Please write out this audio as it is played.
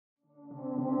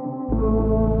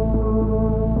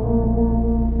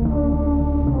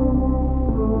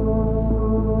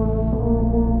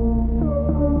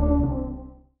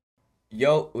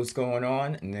What's going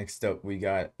on? Next up, we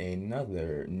got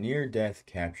another near death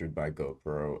captured by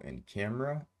GoPro and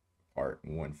camera, part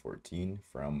 114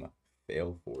 from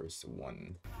Fail Force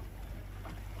 1.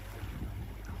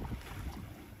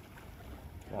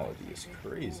 Quality is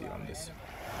crazy on this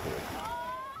board.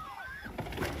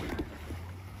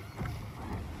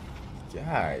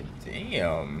 God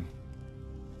damn.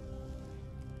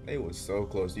 They was so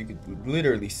close. You could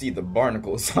literally see the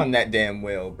barnacles on that damn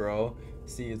whale, bro.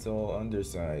 See, it's all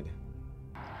underside.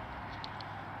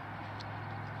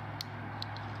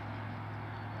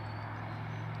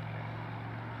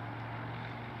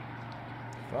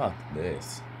 Fuck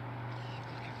this.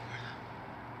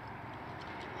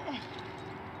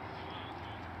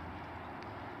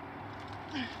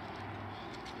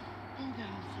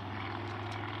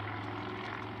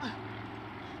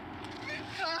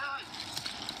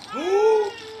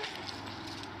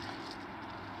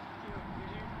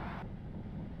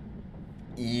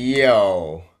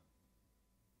 Yo.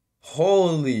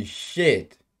 Holy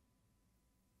shit.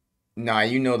 Nah,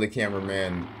 you know the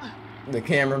cameraman. The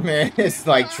cameraman is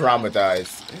like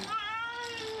traumatized.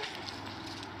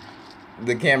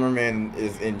 The cameraman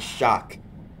is in shock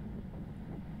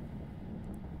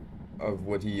of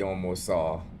what he almost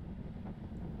saw.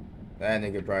 That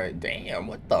nigga probably, damn,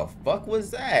 what the fuck was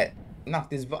that?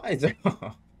 Knocked his visor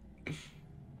off.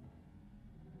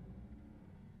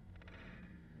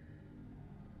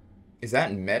 Is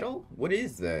that metal? What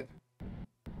is that?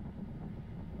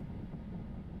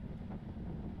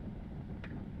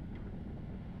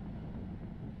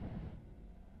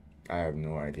 I have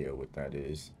no idea what that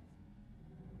is.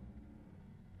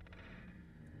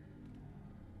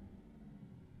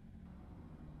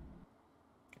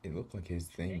 It looked like his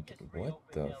thing. What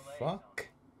the fuck?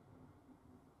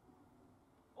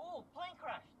 Oh, plane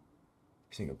crashed.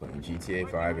 This nigga playing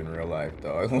GTA 5 in real life,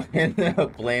 dog.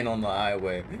 Playing on the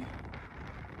highway.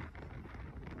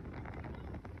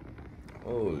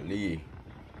 Holy.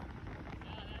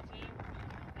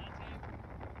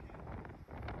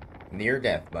 Near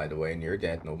death, by the way. Near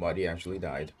death. Nobody actually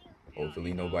died.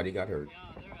 Hopefully nobody got hurt.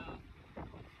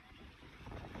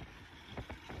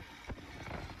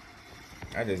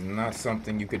 That is not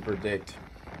something you could predict.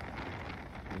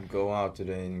 You go out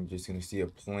today and you're just gonna see a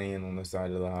plane on the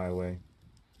side of the highway.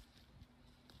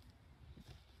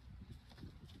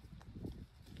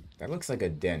 That looks like a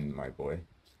den, my boy.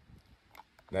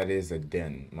 That is a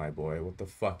den, my boy. What the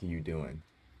fuck are you doing?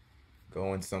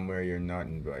 Going somewhere you're not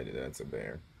invited. That's a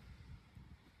bear.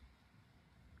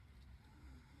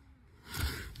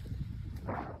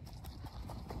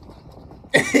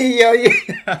 Yo, yeah.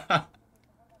 I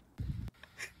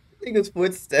think it's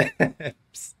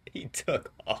footsteps. He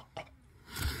took off.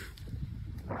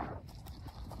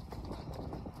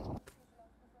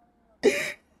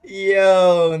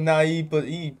 Yo, nah, he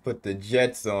put the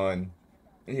jets on.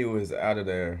 He was out of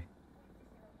there.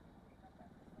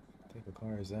 What type of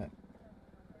car is that?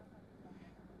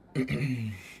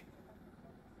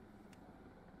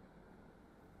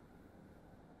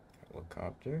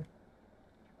 Helicopter?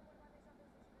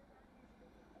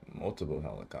 Multiple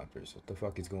helicopters. What the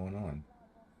fuck is going on?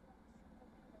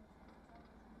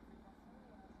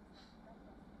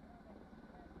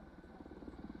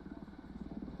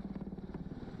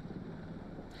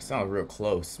 Sounds real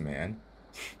close, man.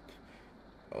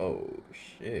 Oh,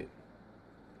 shit.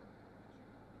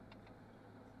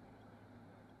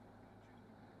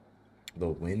 The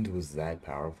wind was that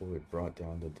powerful, it brought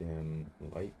down the damn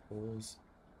light poles.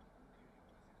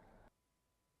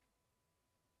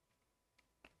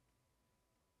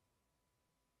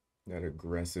 That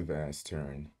aggressive ass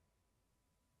turn.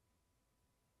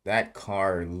 That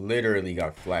car literally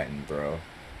got flattened, bro.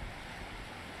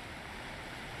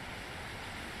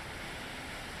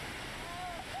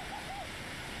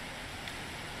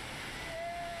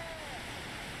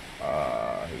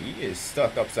 He is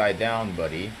stuck upside down,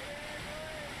 buddy.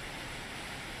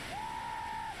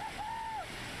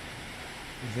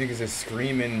 These niggas are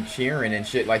screaming, cheering, and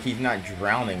shit like he's not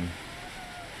drowning.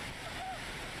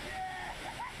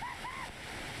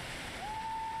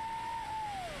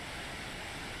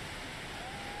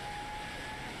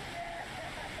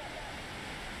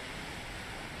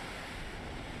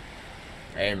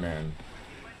 Hey, man.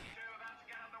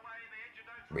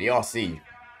 We all see.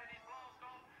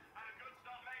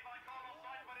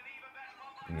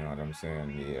 You know what I'm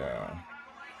saying? Yeah.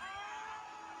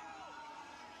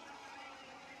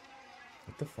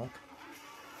 What the fuck?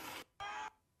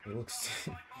 It looks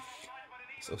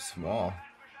so small.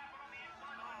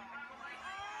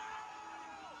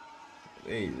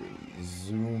 They really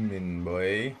zoom in,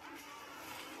 boy.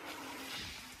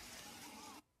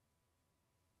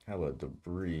 Hella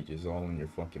debris just all in your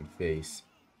fucking face.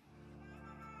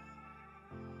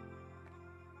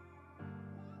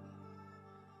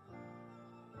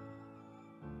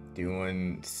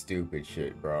 Doing stupid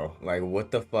shit, bro. Like,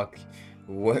 what the fuck?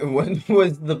 What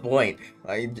was the point?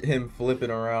 Like, him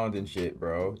flipping around and shit,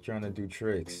 bro. Trying to do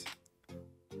tricks.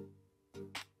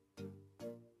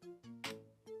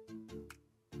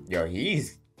 Yo,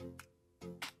 he's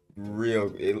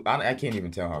real. I can't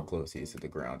even tell how close he is to the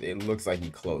ground. It looks like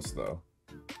he's close, though.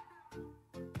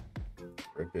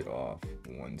 Rip it off.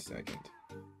 1 second.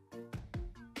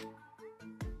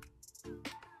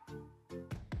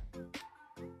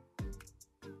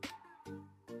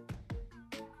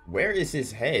 Where is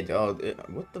his head? Oh,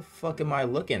 what the fuck am I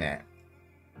looking at?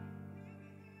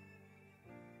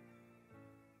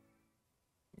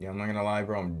 Yeah, I'm not gonna lie,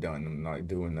 bro. I'm done. I'm not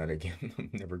doing that again.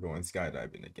 I'm never going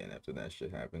skydiving again after that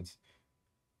shit happens.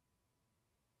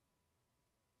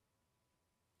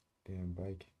 Damn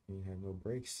bike. You have no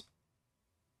brakes.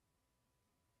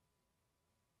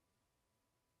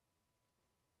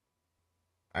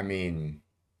 I mean,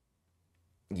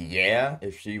 yeah,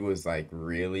 if she was like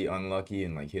really unlucky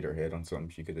and like hit her head on something,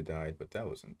 she could have died, but that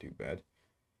wasn't too bad.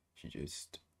 She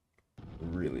just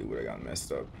really would have got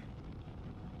messed up.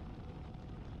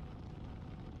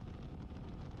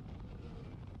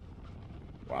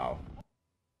 Wow.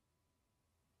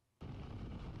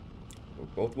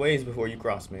 Look both ways before you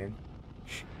cross, man.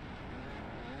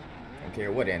 Don't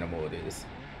care what animal it is.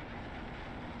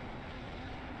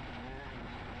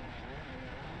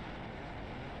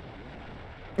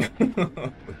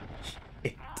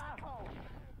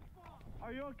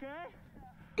 Are you okay?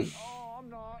 Oh, I'm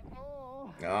not.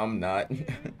 Oh. I'm not. I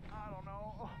don't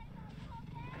know.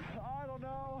 I don't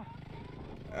know.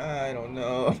 I don't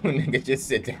know. Nigga, just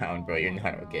sit down, bro. You're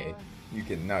not okay. You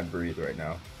cannot breathe right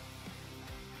now.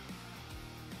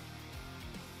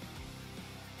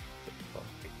 Fuck.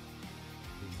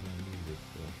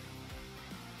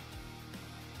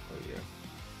 Oh yeah.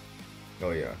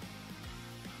 Oh yeah.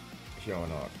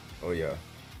 Showing off. Oh yeah.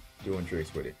 Doing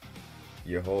tricks with it.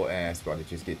 Your whole ass about to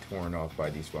just get torn off by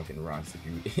these fucking rocks.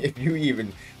 If you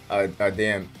even a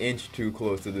damn inch too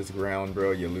close to this ground,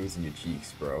 bro, you're losing your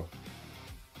cheeks, bro.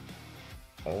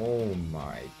 Oh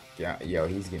my god. Yo,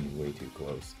 he's getting way too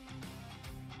close.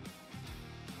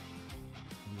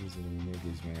 These are the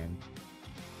niggas, man.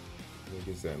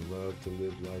 Niggas that love to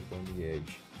live life on the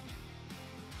edge.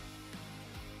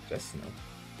 That's snow.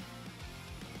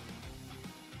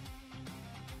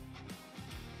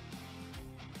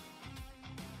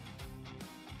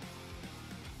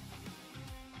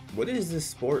 What is this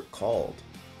sport called?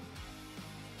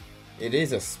 It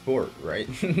is a sport, right?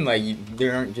 Like,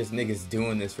 there aren't just niggas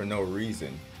doing this for no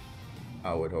reason.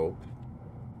 I would hope.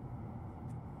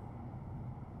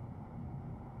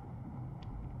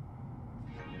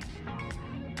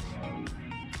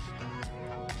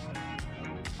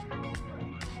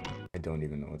 I don't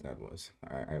even know what that was.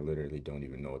 I literally don't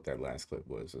even know what that last clip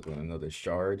was. Was it another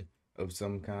shard of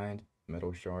some kind?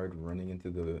 Metal shard running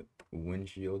into the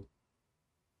windshield?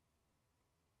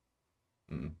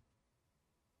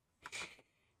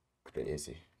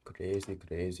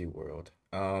 Crazy world.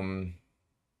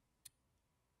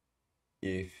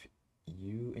 If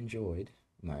you enjoyed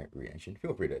my reaction,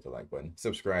 feel free to hit the like button,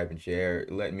 subscribe, and share.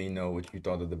 Let me know what you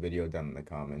thought of the video down in the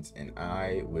comments, and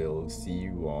I will see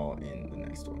you all in the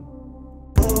next one.